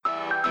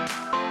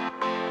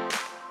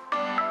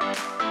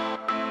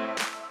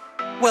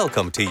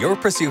Welcome to Your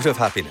Pursuit of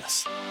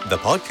Happiness, the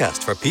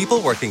podcast for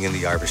people working in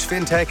the Irish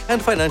fintech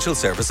and financial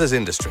services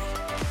industry.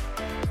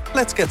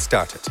 Let's get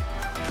started.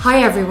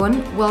 Hi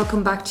everyone,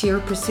 welcome back to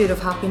Your Pursuit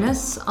of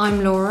Happiness.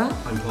 I'm Laura.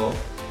 I'm Paul.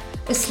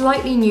 A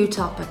slightly new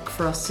topic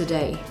for us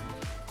today.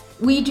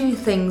 We do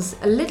things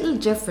a little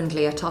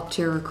differently at Top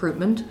Tier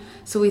Recruitment,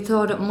 so we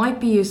thought it might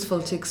be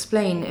useful to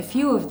explain a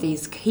few of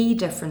these key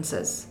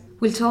differences.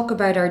 We'll talk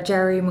about our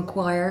Jerry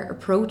Maguire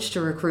approach to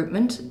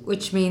recruitment,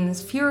 which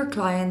means fewer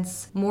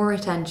clients, more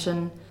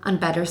attention, and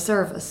better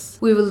service.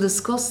 We will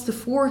discuss the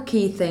 4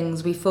 key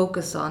things we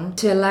focus on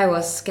to allow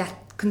us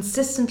get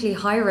consistently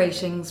high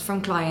ratings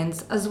from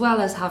clients, as well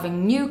as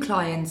having new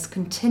clients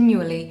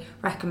continually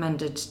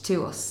recommended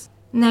to us.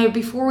 Now,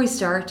 before we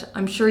start,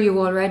 I'm sure you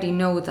already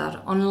know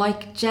that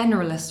unlike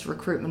generalist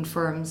recruitment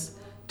firms,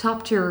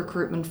 Top Tier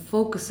Recruitment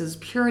focuses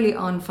purely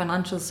on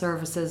financial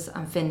services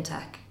and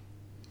fintech.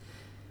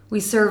 We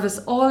service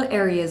all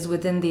areas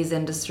within these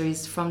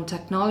industries, from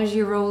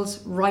technology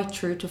roles right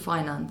through to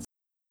finance.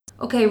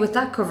 Okay, with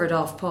that covered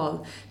off,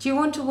 Paul, do you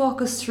want to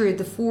walk us through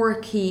the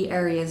 4 key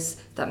areas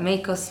that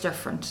make us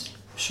different?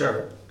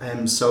 Sure.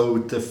 So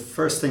the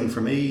first thing for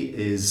me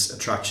is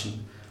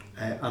attraction.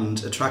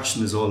 And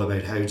attraction is all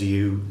about how do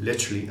you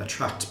literally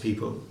attract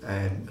people,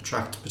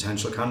 attract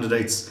potential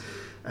candidates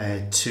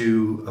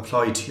to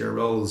apply to your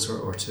roles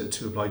or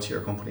to apply to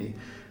your company.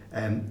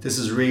 This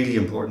is really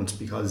important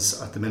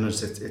because at the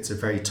minute it's a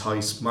very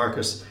tight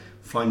market.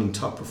 Finding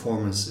top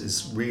performers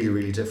is really,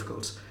 really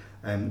difficult.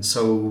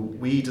 So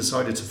we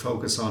decided to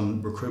focus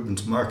on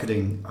recruitment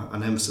marketing,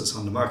 an emphasis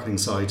on the marketing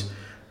side,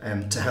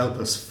 to help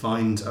us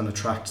find and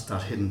attract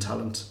that hidden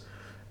talent.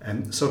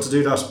 So to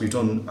do that, we've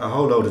done a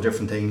whole load of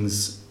different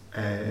things,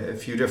 a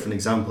few different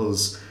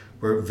examples.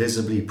 We're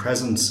visibly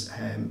present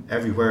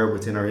everywhere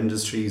within our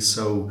industry.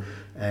 So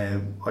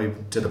I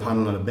did a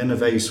panel on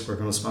Innovate. We're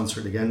going to sponsor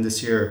it again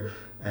this year.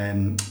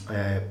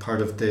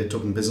 Part of the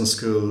Dublin Business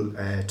School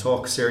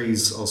talk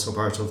series, also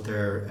part of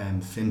their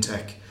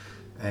fintech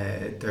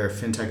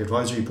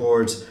advisory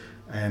board.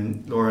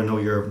 Laura, I know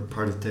you're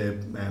part of the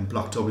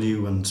Block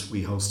W, and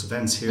we host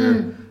events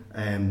here.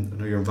 I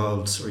know you're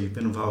involved, or you've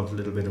been involved a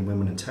little bit in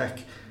Women in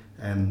Tech.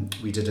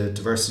 We did a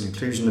diversity and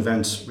inclusion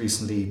event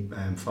recently,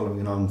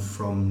 following on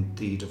from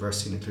the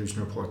diversity and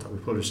inclusion report that we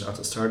published at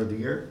the start of the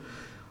year.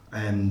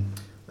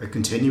 A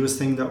continuous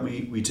thing that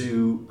we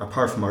do,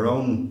 apart from our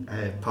own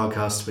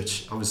podcast,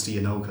 which obviously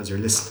you know because you're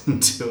listening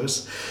to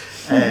it,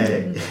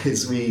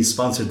 is we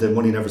sponsored the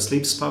Money Never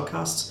Sleeps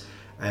podcast,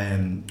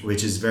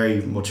 which is very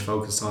much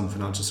focused on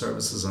financial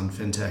services and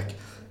fintech.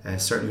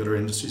 Certainly other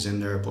industries in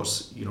there,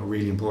 but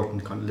really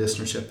important kind of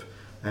listenership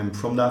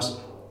from that.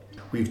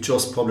 We've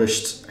just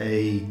published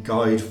a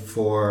guide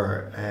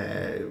for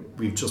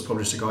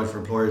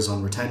employers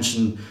on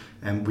retention,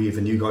 and we have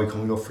a new guide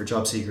coming up for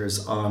job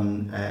seekers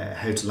on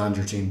how to land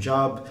your dream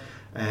job.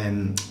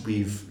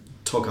 We've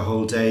took a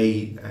whole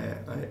day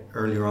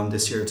earlier on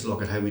this year to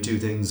look at how we do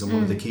things, and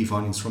one of the key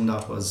findings from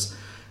that was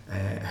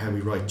how we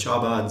write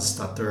job ads,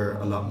 that they're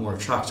a lot more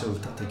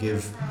attractive, that they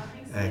give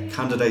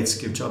candidates,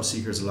 give job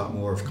seekers a lot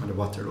more of kind of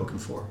what they're looking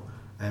for.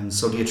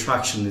 So the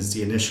attraction is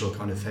the initial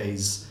kind of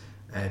phase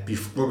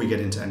before we get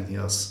into anything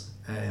else,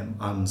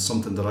 and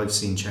something that I've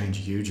seen change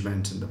a huge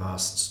amount in the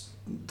past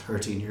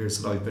 13 years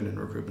that I've been in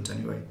recruitment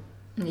anyway.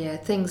 Yeah,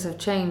 things have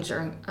changed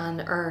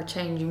and are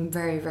changing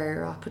very, very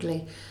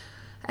rapidly.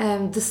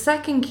 The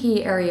second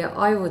key area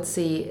I would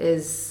see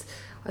is,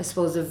 I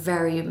suppose, a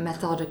very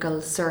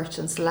methodical search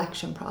and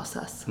selection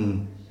process.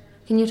 Can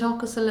you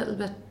talk us a little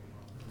bit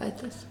about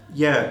this?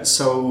 Yeah,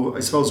 so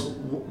I suppose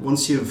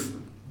once you've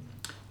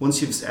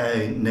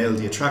nailed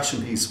the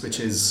attraction piece, which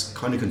is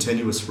kind of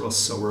continuous for us,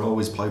 so we're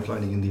always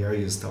pipelining in the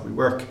areas that we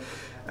work.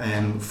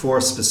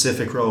 For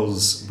specific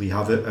roles, we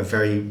have a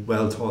very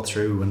well thought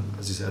through and,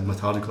 as you said,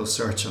 methodical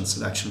search and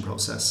selection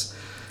process.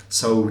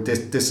 So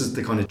this is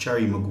the kind of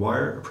Jerry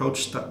Maguire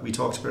approach that we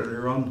talked about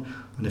earlier on.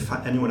 And if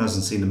anyone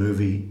hasn't seen the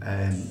movie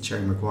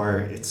Jerry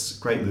Maguire, it's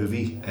a great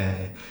movie.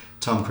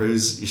 Tom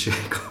Cruise, you should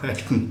go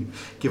ahead and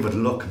give it a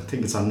look. I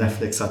think it's on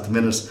Netflix at the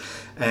minute.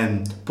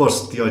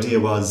 But the idea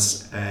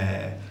was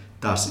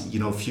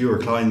that fewer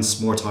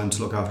clients, more time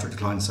to look after the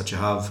clients that you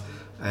have,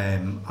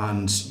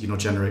 and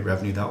generate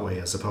revenue that way,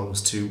 as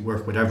opposed to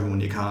work with everyone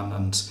you can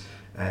and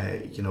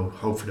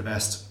hope for the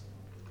best.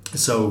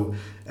 So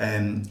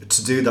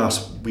to do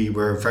that, we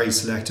were very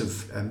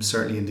selective,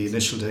 certainly in the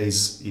initial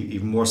days,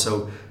 even more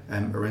so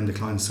around the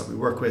clients that we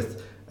work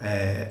with,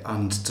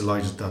 and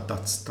delighted that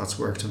that's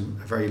worked in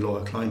a very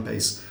loyal client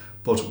base.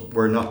 But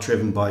we're not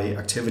driven by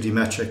activity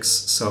metrics,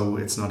 so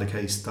it's not a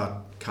case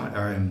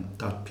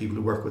that people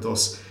who work with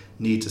us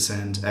need to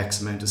send X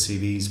amount of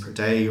CVs per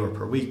day or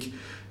per week.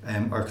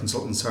 Our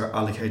consultants are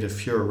allocated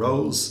fewer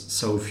roles,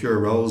 so fewer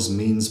roles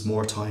means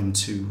more time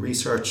to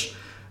research.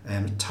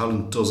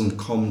 Talent doesn't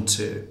come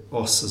to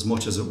us as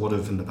much as it would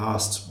have in the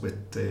past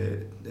with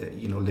the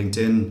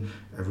LinkedIn.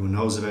 Everyone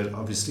knows about it.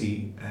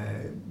 Obviously,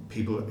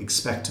 people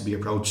expect to be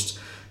approached,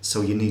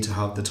 so you need to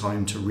have the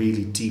time to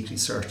really deeply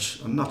search,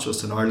 and not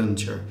just in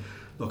Ireland. You're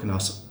looking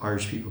at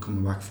Irish people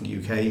coming back from the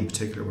UK, in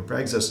particular with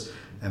Brexit,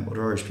 and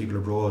other Irish people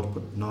abroad,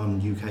 but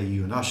non-UK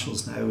EU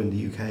nationals now in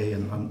the UK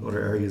and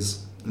other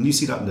areas. And you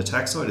see that in the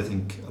tech side, I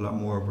think, a lot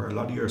more, where a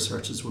lot of your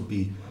searches would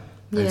be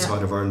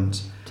outside of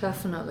Ireland.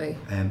 Definitely.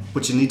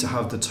 But you need to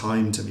have the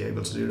time to be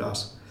able to do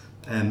that.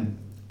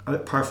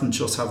 Apart from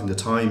just having the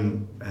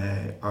time,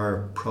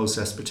 our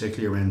process,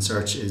 particularly around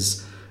search,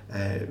 is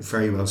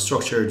very well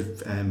structured,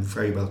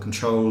 very well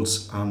controlled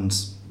and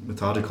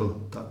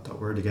methodical, that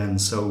word again.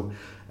 So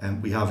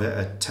we have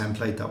a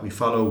template that we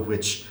follow,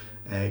 which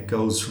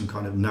goes from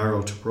kind of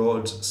narrow to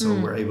broad. So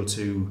we're able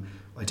to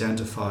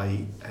identify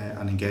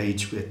and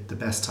engage with the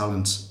best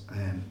talent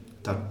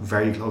that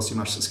very closely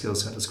match the skill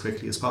set as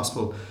quickly as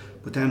possible,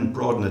 but then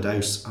broaden it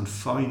out and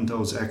find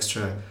those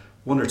extra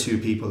one or two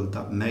people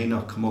that may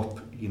not come up,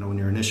 in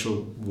your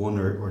initial one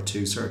or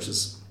two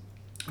searches.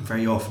 And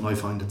very often I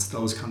find it's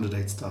those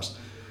candidates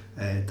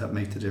that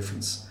make the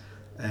difference.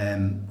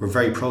 We're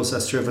very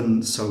process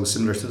driven, so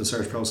similar to the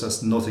search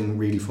process, nothing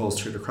really falls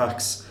through the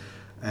cracks.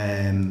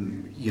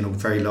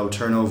 Very low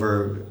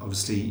turnover.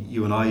 Obviously,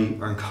 you and I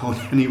aren't going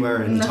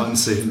anywhere anytime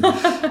soon.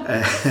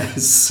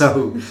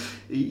 So,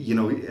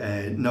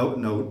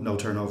 no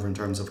turnover in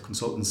terms of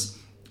consultants,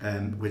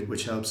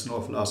 which helps an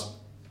awful lot.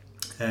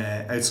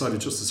 Outside of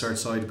just the search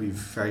side, we've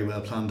very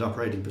well planned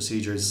operating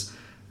procedures.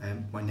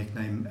 My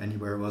nickname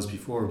anywhere I was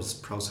before was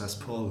Process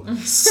Paul.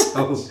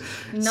 So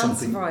Not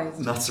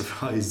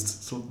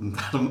surprised. Something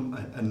that I'm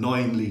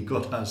annoyingly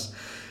good at.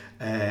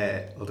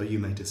 Although you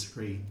may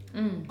disagree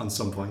on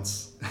some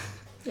points.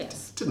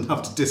 Yes. Didn't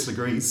have to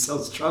disagree so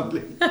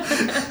strongly.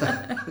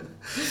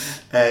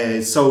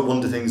 So one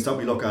of the things that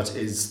we look at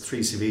is 3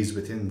 CVs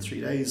within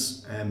 3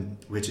 days,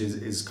 which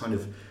is kind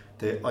of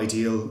the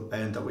ideal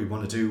that we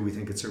want to do. We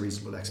think it's a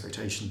reasonable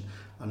expectation,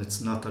 and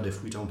it's not that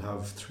if we don't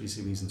have 3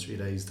 CVs in 3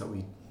 days that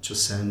we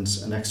just send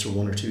an extra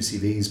 1 or 2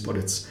 CVs, but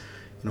it's,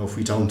 if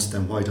we don't,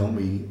 then why don't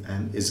we?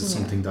 Is it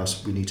something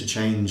that we need to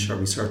change? Are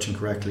we searching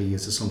correctly?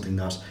 Is it something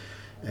that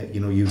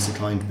you as a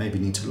client maybe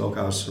need to look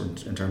at, or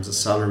in terms of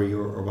salary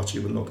or what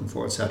you've been looking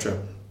for, etc.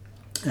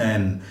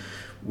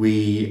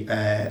 We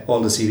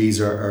all the CVs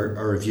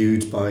are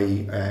reviewed by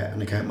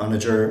an account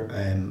manager.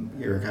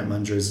 Your account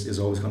manager is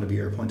always going to be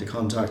your point of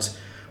contact.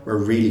 We're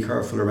really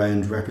careful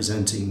around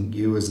representing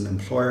you as an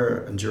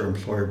employer and your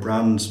employer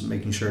brand,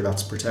 making sure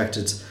that's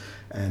protected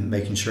and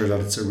making sure that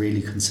it's a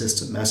really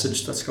consistent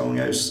message that's going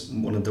out.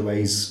 One of the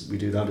ways we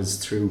do that is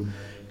through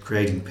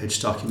creating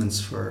pitch documents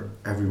for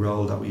every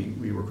role that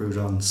we recruit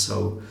on,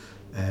 so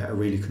a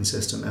really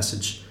consistent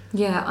message.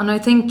 Yeah, and I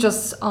think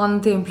just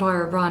on the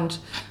employer brand,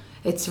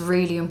 it's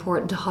really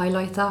important to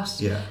highlight that.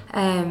 Yeah.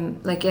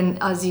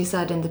 As you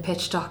said, in the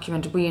pitch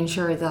document, we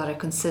ensure that a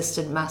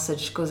consistent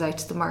message goes out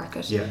to the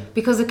market. Yeah.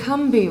 Because it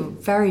can be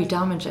very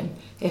damaging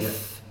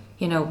if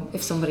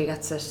somebody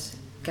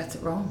gets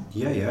it wrong.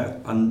 Yeah,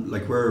 and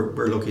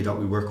we're lucky that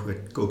we work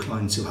with good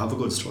clients who have a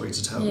good story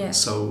to tell. Yeah.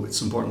 So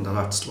it's important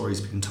that story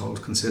is being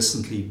told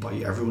consistently by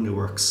everyone who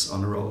works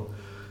on a role.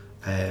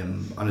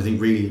 And I think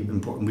really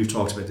important, we've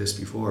talked about this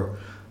before,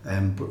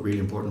 but really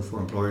important for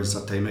employers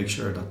that they make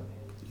sure that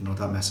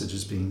that message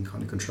is being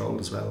kind of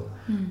controlled as well.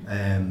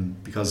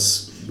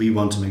 Because we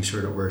want to make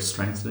sure that we're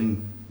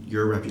strengthening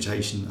your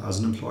reputation as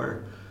an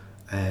employer.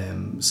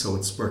 So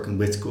it's working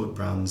with good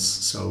brands.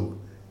 So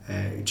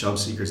job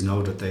seekers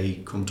know that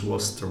they come to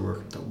us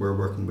that we're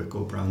working with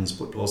good brands,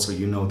 but also that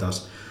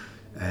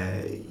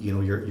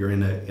you're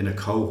in a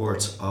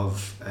cohort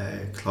of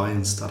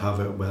clients that have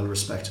a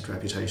well-respected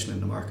reputation in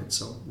the market.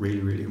 So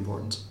really, really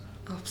important.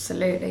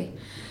 Absolutely.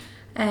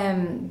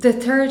 The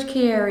third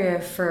key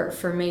area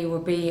for me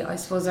would be, I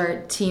suppose,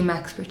 our team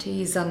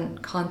expertise and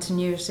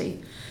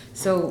continuity.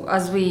 So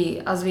as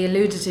we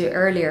alluded to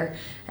earlier,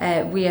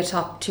 we at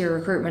Top Tier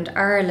Recruitment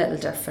are a little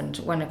different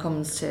when it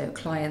comes to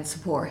client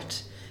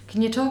support.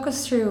 Can you talk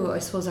us through, I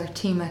suppose, our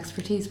team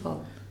expertise,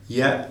 Paul?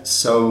 Yeah,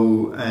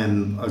 so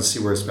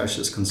obviously we're a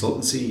specialist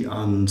consultancy,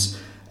 and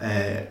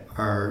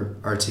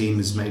our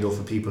team is made up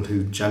of people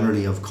who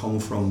generally have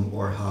come from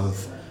or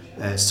have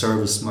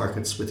service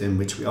markets within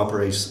which we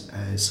operate.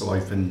 So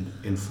I've been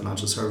in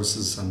financial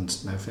services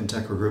and now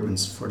fintech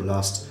recruitments for the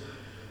last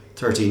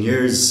 13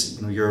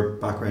 years. Your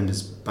background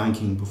is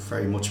banking, but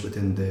very much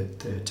within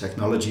the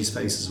technology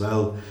space as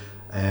well.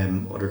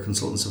 Other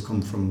consultants have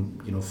come from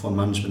fund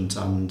management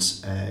and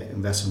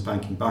investment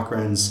banking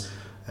backgrounds.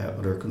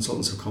 Other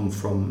consultants have come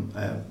from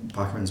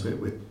backgrounds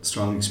with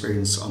strong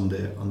experience on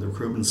the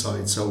recruitment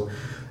side. So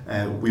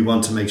we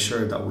want to make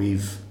sure that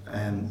we've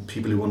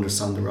people who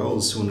understand the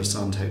roles, who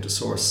understand how to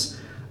source,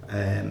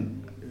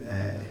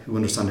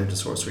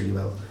 really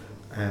well.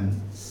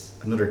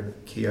 Another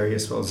key area, I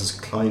suppose, is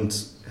client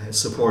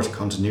support,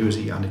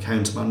 continuity, and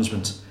account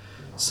management.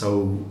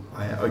 So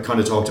I kind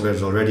of talked about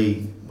it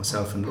already.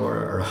 Myself and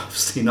Laura are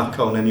obviously not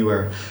going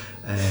anywhere,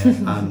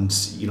 and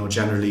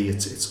generally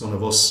it's one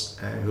of us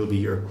who will be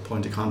your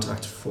point of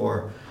contact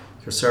for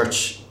your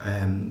search,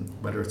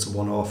 whether it's a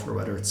one-off or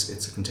whether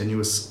it's a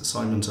continuous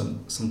assignment,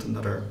 and something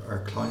that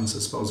our clients, I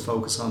suppose,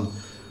 focus on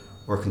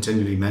or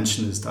continually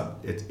mention is that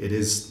it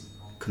is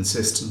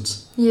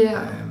consistent,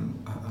 Yeah.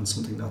 and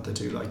something that they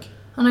do like.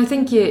 And I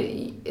think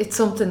it's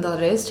something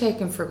that is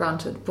taken for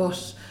granted,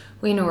 but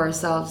we know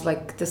ourselves,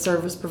 like the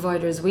service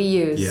providers we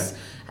use,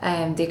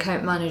 the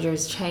account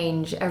managers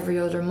change every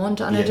other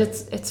month, and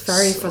it's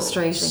very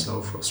frustrating.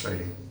 So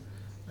frustrating.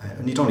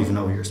 And you don't even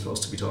know who you're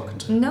supposed to be talking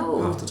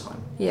to half the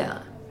time. Yeah,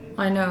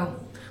 I know.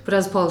 But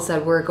as Paul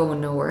said, we're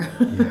going nowhere.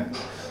 Yeah.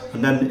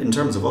 And then in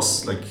terms of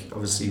us, like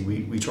obviously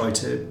we try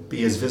to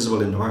be as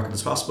visible in the market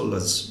as possible,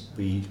 as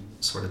we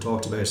sort of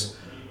talked about.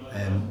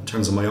 In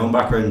terms of my own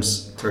background,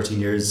 13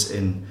 years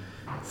in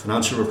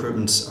financial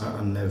recruitment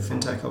and now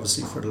fintech,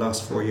 obviously for the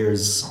last 4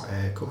 years,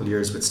 a couple of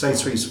years with State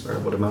Street, where I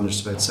would have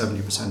managed about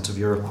 70% of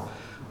Europe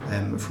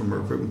from a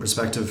recruitment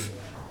perspective.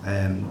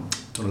 Done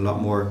a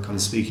lot more kind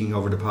of speaking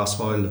over the past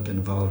while. I've been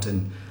involved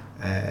in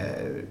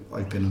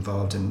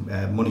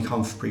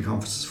MoneyConf,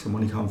 pre-conferences for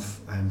MoneyConf,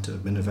 and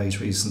did Innovate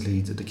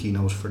recently, did the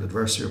keynote for the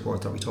diversity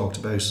report that we talked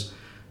about.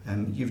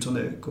 You've done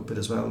a good bit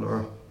as well,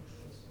 Laura.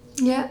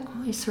 Yeah,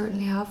 I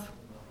certainly have.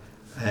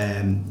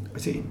 I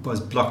think it was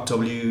Block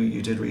W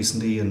you did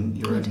recently, and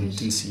you were in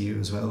DCU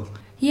as well.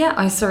 Yeah,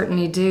 I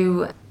certainly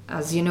do.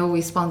 As you know,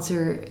 we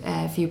sponsor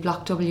a few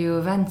Block W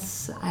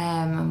events,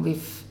 and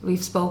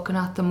we've spoken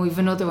at them. We've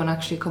another one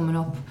actually coming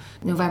up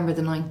November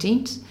the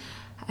 19th,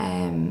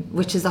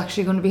 which is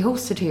actually going to be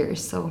hosted here,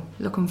 so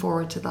looking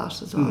forward to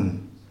that as well.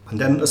 And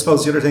then I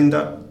suppose the other thing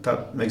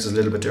that makes us a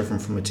little bit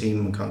different from a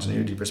team and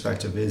continuity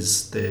perspective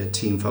is the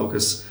team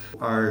focus.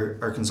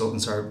 Our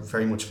consultants are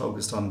very much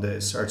focused on the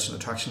search and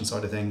attraction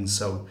side of things,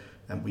 so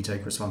we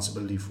take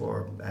responsibility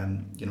for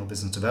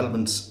business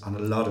development, and a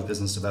lot of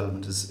business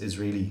development is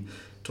really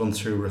done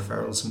through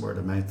referrals and word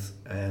of mouth,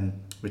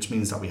 which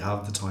means that we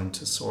have the time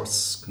to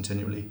source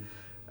continually,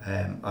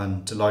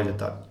 and delighted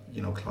that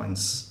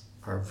clients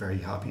are very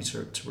happy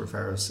to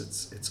refer us.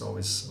 It's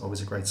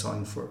always a great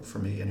sign for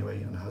me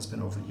anyway, and it has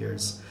been over the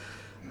years.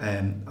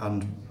 And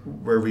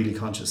we're really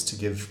conscious to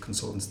give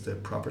consultants the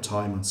proper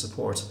time and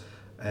support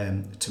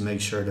to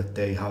make sure that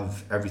they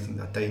have everything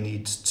that they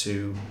need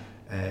to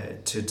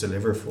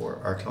deliver for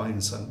our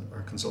clients, and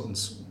our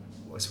consultants,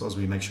 I suppose,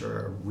 we make sure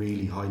are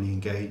really highly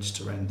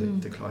engaged around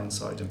the client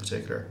side in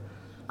particular.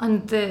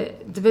 And the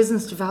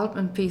business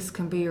development piece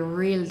can be a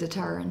real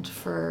deterrent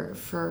for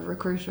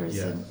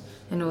recruiters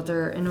in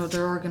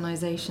other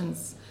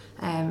organisations.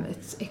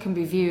 It can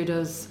be viewed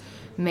as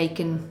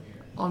making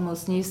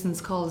almost nuisance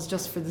calls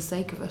just for the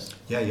sake of it.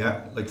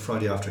 Yeah, like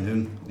Friday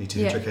afternoon, need to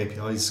hit your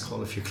KPIs,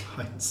 call a few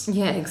clients.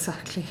 Yeah,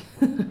 exactly.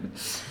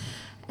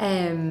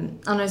 And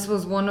I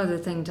suppose one other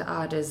thing to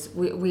add is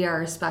we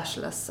are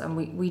specialists, and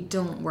we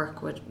don't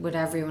work with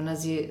everyone,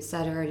 as you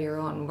said earlier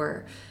on,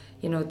 where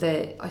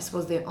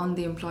on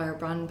the employer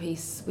brand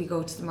piece, we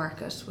go to the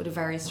market with a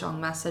very strong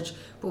message,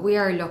 but we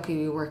are lucky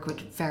we work with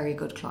very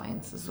good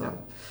clients as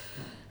well.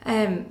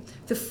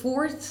 The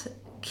fourth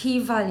key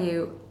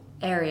value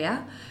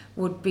area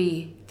would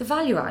be the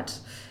value add.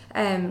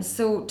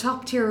 So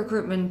top tier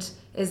recruitment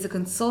is a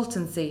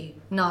consultancy,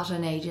 not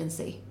an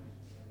agency.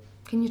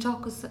 Can you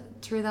talk us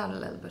through that a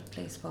little bit,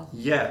 please, Paul?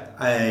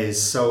 Yeah,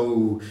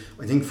 so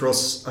I think for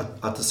us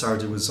at the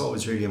start, it was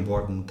always really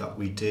important that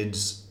we did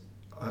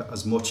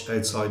as much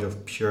outside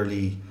of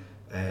purely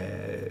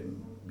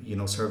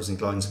servicing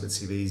clients with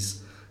CVs.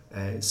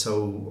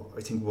 So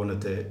I think one of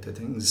the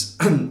things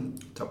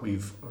that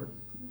we've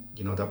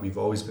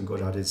always been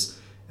good at is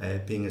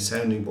being a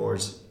sounding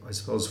board, I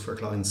suppose, for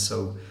clients.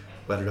 So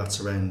whether that's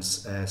around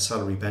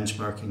salary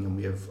benchmarking, and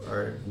we have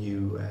our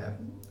new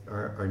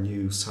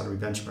salary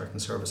benchmarking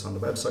service on the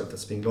website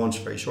that's being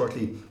launched very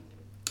shortly,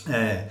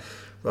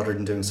 rather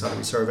than doing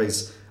salary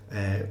surveys.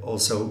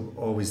 Also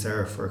always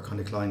there for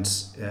kind of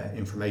clients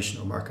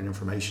information or market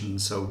information.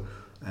 So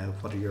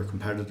what are your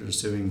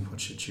competitors doing? What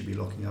should you be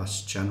looking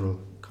at? General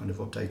kind of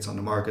updates on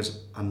the market.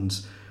 And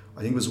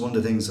I think it was one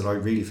of the things that I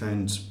really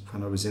found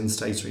when I was in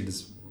State Street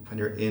is when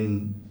you're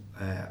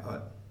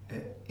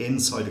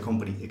inside a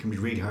company, it can be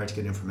really hard to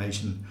get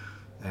information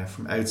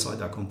from outside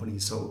that company.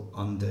 So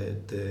on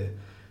the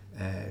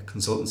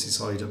consultancy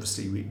side,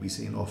 obviously we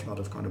see an awful lot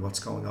of kind of what's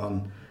going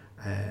on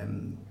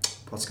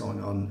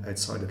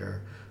outside of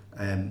there.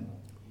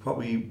 What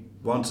we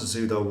wanted to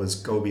do though was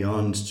go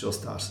beyond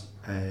just that.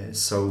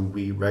 So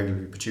we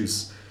regularly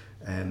produce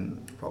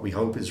what we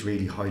hope is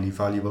really highly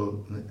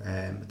valuable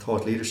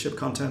thought leadership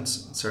content.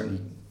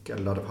 Certainly get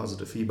a lot of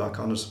positive feedback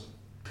on it.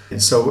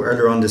 So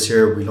earlier on this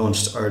year, we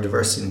launched our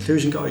Diversity and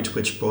Inclusion Guide,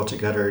 which brought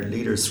together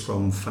leaders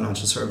from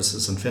financial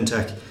services and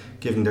fintech,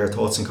 giving their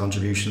thoughts and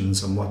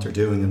contributions on what they're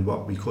doing and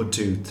what we could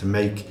do to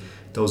make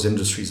those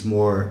industries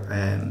more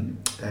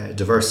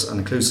diverse and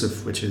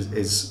inclusive, which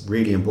is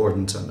really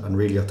important and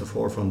really at the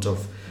forefront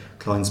of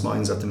clients'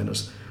 minds at the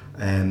minute.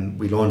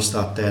 We launched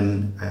that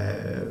then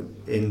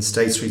in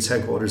State Street's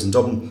headquarters in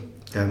Dublin,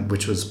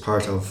 which was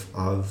part of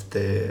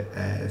the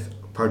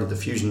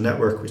Fusion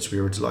network, which we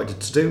were delighted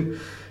to do.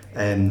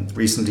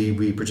 Recently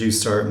we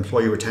produced our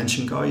employee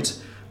retention guide.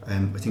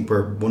 I think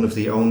we're one of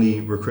the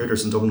only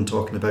recruiters in Dublin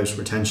talking about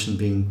retention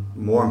being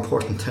more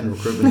important than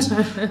recruitment,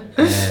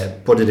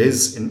 but it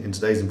is in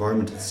today's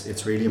environment.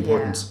 It's really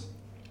important.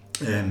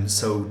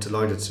 So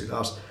delighted to do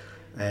that.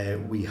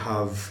 We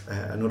have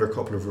another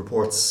couple of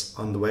reports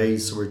on the way.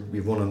 So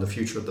we've one on the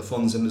future of the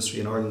funds industry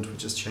in Ireland,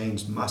 which has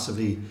changed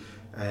massively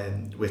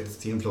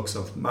with the influx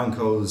of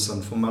mancos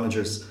and fund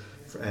managers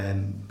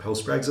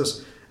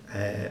post-Brexit.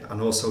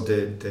 And also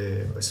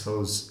the I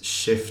suppose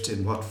shift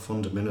in what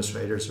fund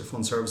administrators or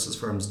fund services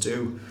firms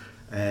do,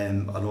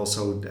 and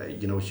also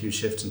a huge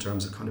shift in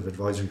terms of kind of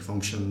advisory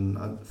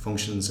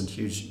functions and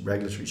huge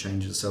regulatory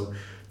changes. So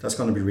that's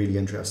going to be really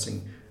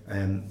interesting.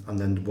 And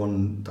then the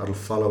one that'll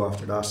follow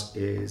after that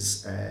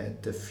is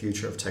the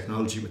future of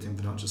technology within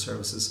financial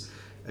services.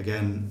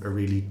 Again, a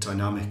really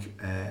dynamic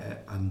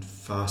and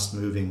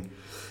fast-moving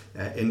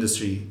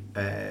industry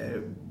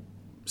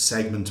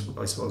segment,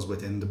 I suppose,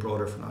 within the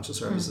broader financial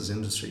services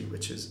industry,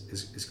 which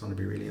is going to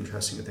be really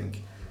interesting, I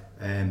think.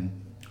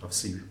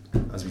 Obviously,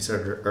 as we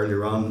said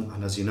earlier on,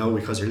 and as you know,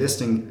 because you're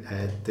listening,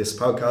 this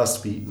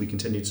podcast we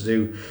continue to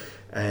do,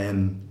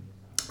 and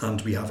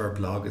we have our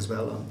blog as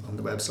well on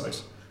the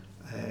website.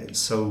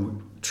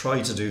 So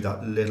try to do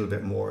that little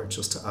bit more,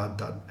 just to add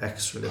that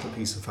extra little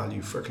piece of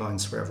value for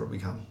clients wherever we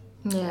can.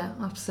 Yeah,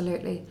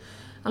 absolutely.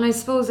 And I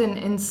suppose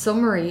in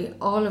summary,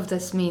 all of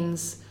this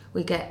means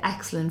we get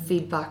excellent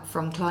feedback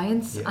from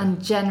clients and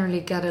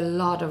generally get a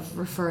lot of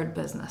referred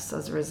business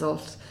as a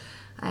result.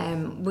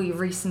 We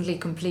recently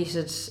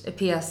completed a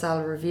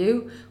PSL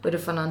review with a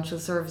financial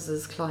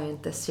services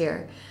client this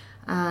year,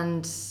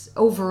 and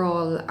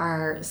overall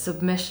our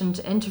submission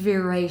to interview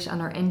rate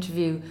and our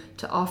interview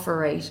to offer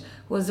rate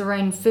was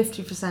around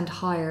 50%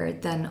 higher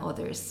than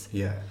others.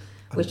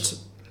 Which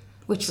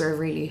we're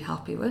really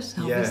happy with,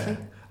 obviously.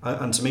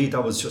 And to me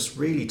that was just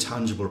really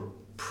tangible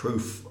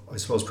proof, I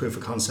suppose, proof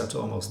of concept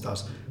almost,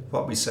 that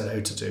what we set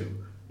out to do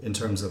in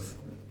terms of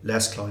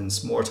less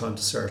clients, more time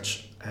to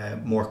search,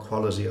 more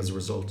quality as a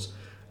result,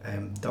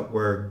 that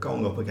we're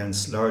going up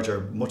against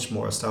larger, much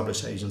more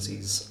established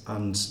agencies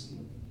and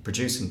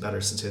producing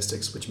better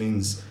statistics, which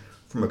means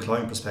from a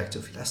client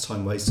perspective, less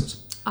time wasted.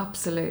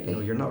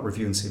 Absolutely. You're not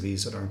reviewing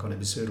CVs that aren't going to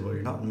be suitable.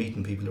 You're not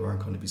meeting people who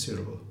aren't going to be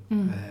suitable.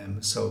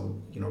 So,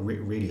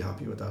 really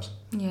happy with that.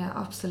 Yeah,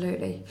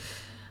 absolutely.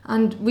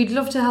 And we'd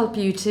love to help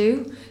you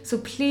too. So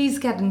please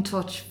get in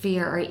touch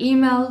via our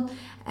email,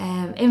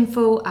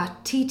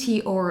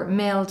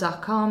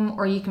 info@ttormail.com,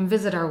 or you can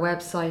visit our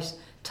website,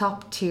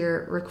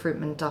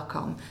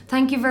 toptierrecruitment.com.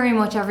 Thank you very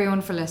much,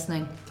 everyone, for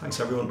listening. Thanks,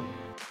 everyone.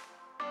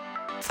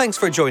 Thanks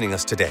for joining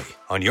us today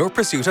on Your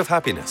Pursuit of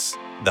Happiness,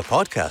 the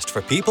podcast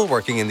for people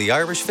working in the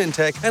Irish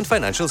fintech and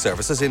financial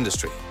services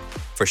industry.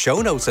 For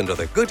show notes and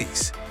other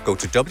goodies, go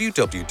to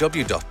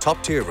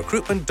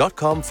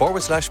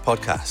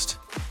www.toptierrecruitment.com/podcast.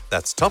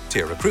 That's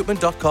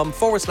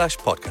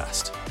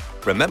toptierrecruitment.com/podcast.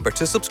 Remember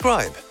to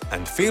subscribe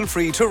and feel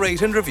free to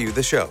rate and review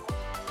the show.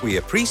 We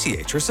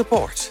appreciate your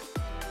support.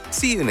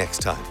 See you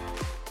next time.